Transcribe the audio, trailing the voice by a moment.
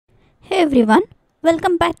Hey everyone,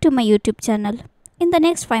 welcome back to my YouTube channel. In the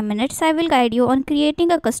next 5 minutes, I will guide you on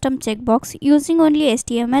creating a custom checkbox using only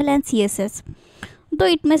HTML and CSS. Though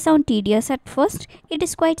it may sound tedious at first, it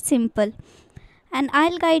is quite simple, and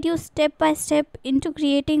I'll guide you step by step into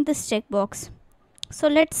creating this checkbox. So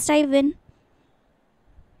let's dive in.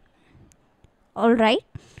 Alright,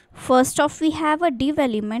 first off we have a div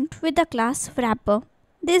element with the class wrapper.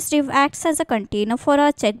 This div acts as a container for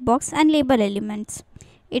our checkbox and label elements.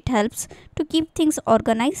 It helps to keep things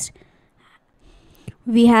organized.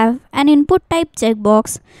 We have an input type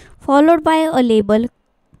checkbox followed by a label.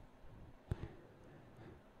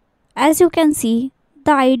 As you can see,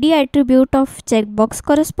 the ID attribute of checkbox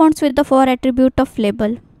corresponds with the for attribute of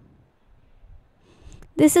label.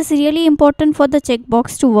 This is really important for the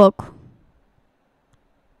checkbox to work.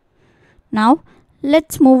 Now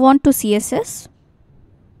let's move on to CSS.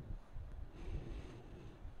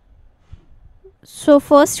 So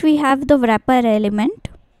first we have the wrapper element.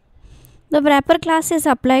 The wrapper class is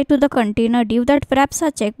applied to the container div that wraps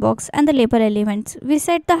our checkbox and the label elements. We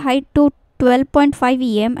set the height to 12.5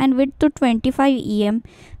 em and width to 25 em,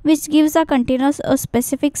 which gives our containers a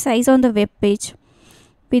specific size on the web page.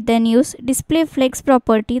 We then use display flex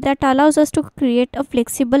property that allows us to create a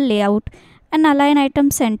flexible layout and align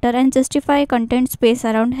items center and justify content space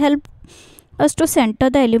around, help us to center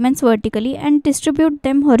the elements vertically and distribute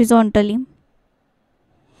them horizontally.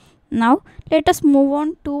 Now let us move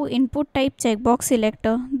on to input type checkbox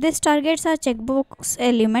selector. This targets our checkbox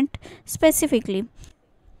element specifically.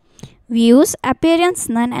 We use appearance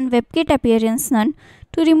none and WebKit appearance none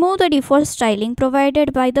to remove the default styling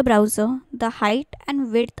provided by the browser. The height and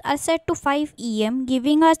width are set to 5 em,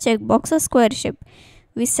 giving our checkbox a square shape.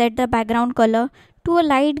 We set the background color to a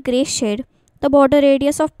light gray shade. The border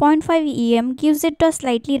radius of 0.5 em gives it a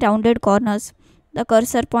slightly rounded corners. The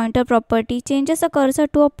cursor pointer property changes the cursor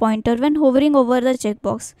to a pointer when hovering over the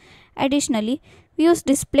checkbox. Additionally, we use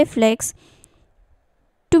display flex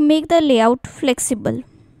to make the layout flexible.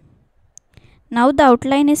 Now the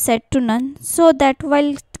outline is set to none so that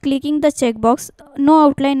while clicking the checkbox, no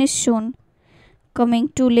outline is shown. Coming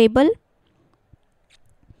to label,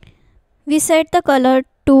 we set the color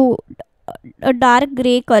to a dark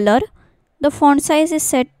gray color. The font size is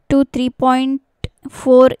set to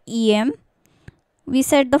 3.4 em. We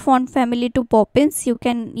set the font family to Poppins. You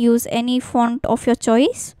can use any font of your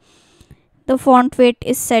choice. The font weight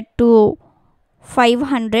is set to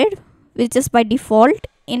 500, which is by default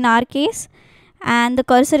in our case, and the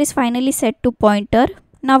cursor is finally set to pointer.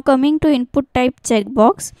 Now coming to input type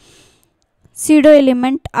checkbox, pseudo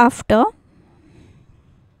element after.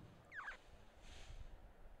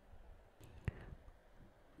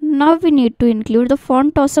 Now we need to include the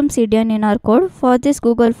font awesome CDN in our code. For this,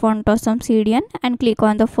 Google font awesome CDN and click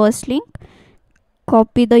on the first link.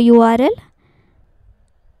 Copy the URL.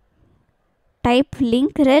 Type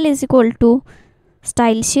link rel is equal to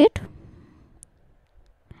style sheet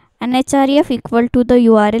and href equal to the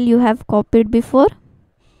URL you have copied before.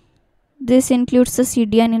 This includes the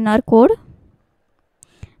CDN in our code.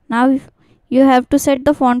 Now you have to set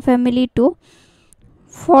the font family to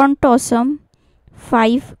font awesome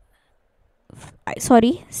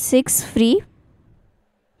 6 free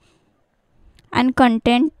and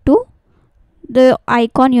content to the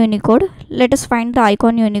icon Unicode. Let us find the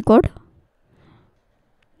icon Unicode.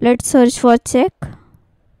 Let's search for check.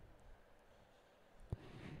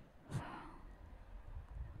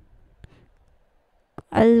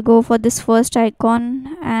 I'll go for this first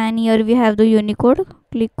icon and here we have the Unicode.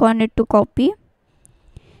 Click on it to copy.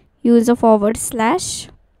 Use a /.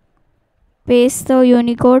 Paste the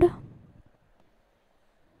Unicode.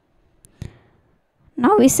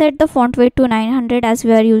 Now we set the font weight to 900 as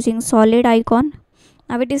we are using solid icon.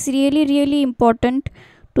 Now it is really important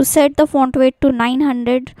to set the font weight to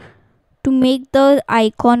 900 to make the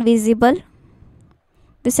icon visible.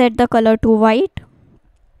 We set the color to white.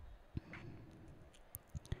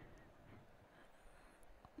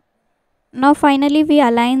 Now finally we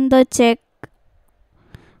align the check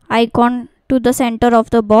icon to the center of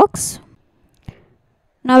the box.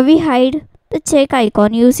 Now we hide the check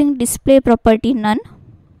icon using display property none.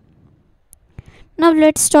 Now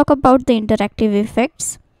let's talk about the interactive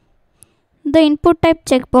effects. The input type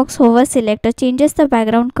checkbox hover selector changes the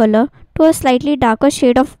background color to a slightly darker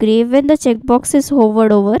shade of gray when the checkbox is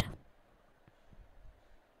hovered over.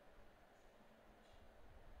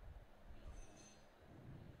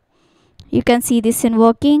 You can see this in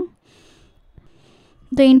working.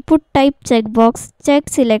 The input type checkbox checked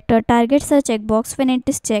selector targets the checkbox when it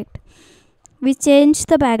is checked. We change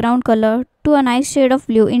the background color to a nice shade of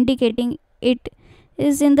blue, indicating it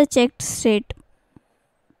is in the checked state.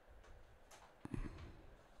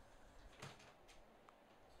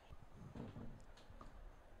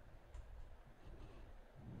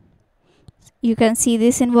 You can see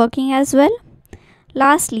this in working as well.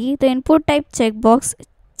 Lastly, the input type checkbox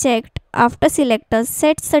checked after selector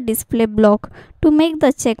sets the display block to make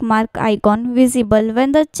the check mark icon visible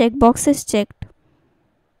when the checkbox is checked.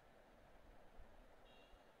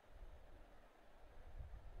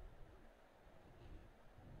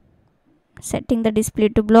 Setting the display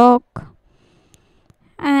to block,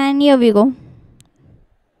 and here we go.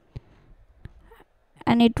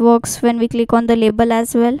 And it works when we click on the label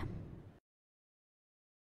as well.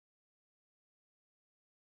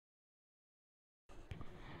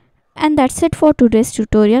 And that's it for today's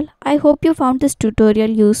tutorial. I hope you found this tutorial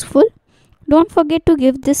useful. Don't forget to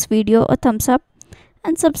give this video a thumbs up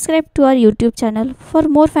and subscribe to our YouTube channel for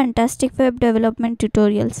more fantastic web development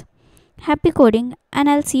tutorials. Happy coding, and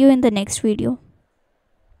I'll see you in the next video.